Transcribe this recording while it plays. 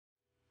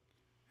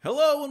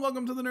Hello and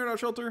welcome to the Nerdout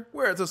Shelter,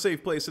 where it's a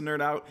safe place to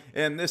nerd out.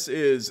 And this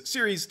is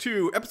Series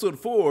 2, Episode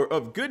 4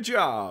 of Good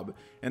Job.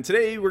 And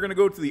today we're going to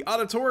go to the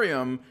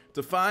Auditorium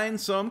to find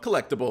some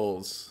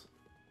collectibles.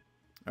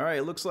 Alright,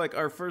 it looks like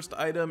our first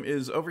item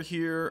is over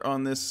here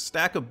on this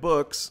stack of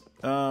books.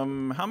 How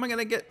am I going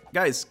to get...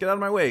 Guys, get out of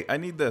my way. I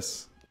need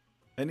this.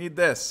 I need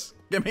this.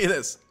 Give me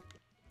this.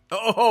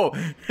 Oh,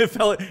 it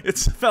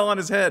fell on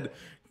his head.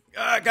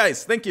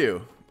 Guys, thank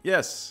you.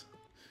 Yes.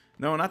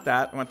 No, not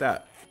that. I want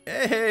that.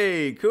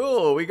 Hey,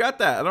 cool. We got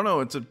that. I don't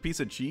know. It's a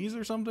piece of cheese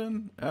or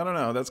something. I don't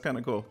know. That's kind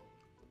of cool.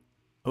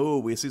 Oh,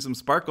 we see some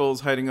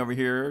sparkles hiding over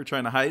here.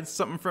 Trying to hide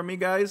something from me,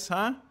 guys,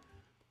 huh?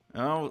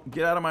 Oh,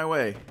 get out of my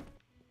way.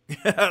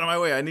 Get out of my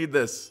way. I need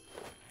this.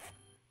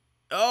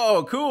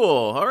 Oh,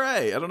 cool. All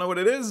right. I don't know what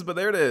it is, but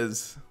there it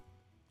is.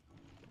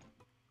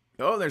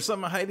 Oh, there's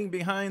something hiding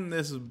behind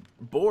this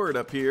board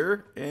up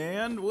here.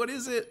 And what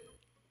is it?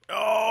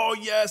 Oh,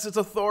 yes. It's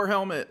a Thor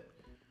helmet.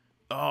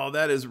 Oh,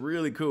 that is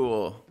really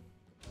cool.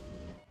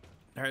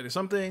 All right, there's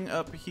something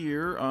up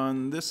here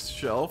on this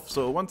shelf.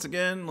 So once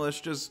again,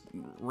 let's just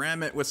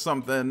ram it with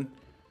something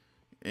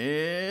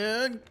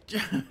and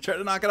try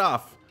to knock it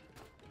off.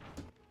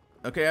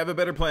 Okay, I have a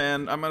better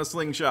plan. I'm gonna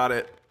slingshot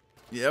it.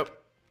 Yep,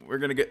 we're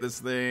gonna get this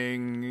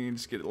thing.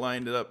 Just get it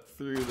lined up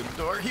through the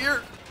door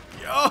here.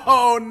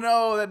 Oh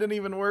no, that didn't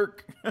even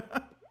work.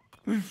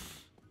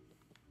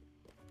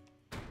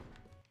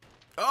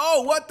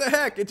 Oh, what the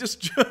heck? It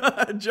just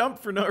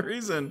jumped for no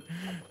reason.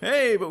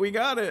 Hey, but we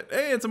got it.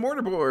 Hey, it's a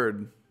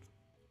mortarboard.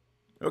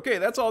 Okay,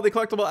 that's all the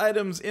collectible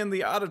items in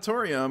the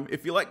auditorium.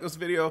 If you like this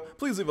video,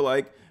 please leave a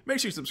like. Make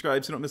sure you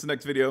subscribe so you don't miss the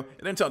next video.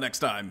 And until next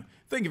time,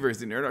 thank you for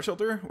visiting Nerdout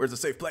Shelter, where it's a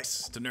safe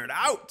place to nerd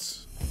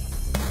out.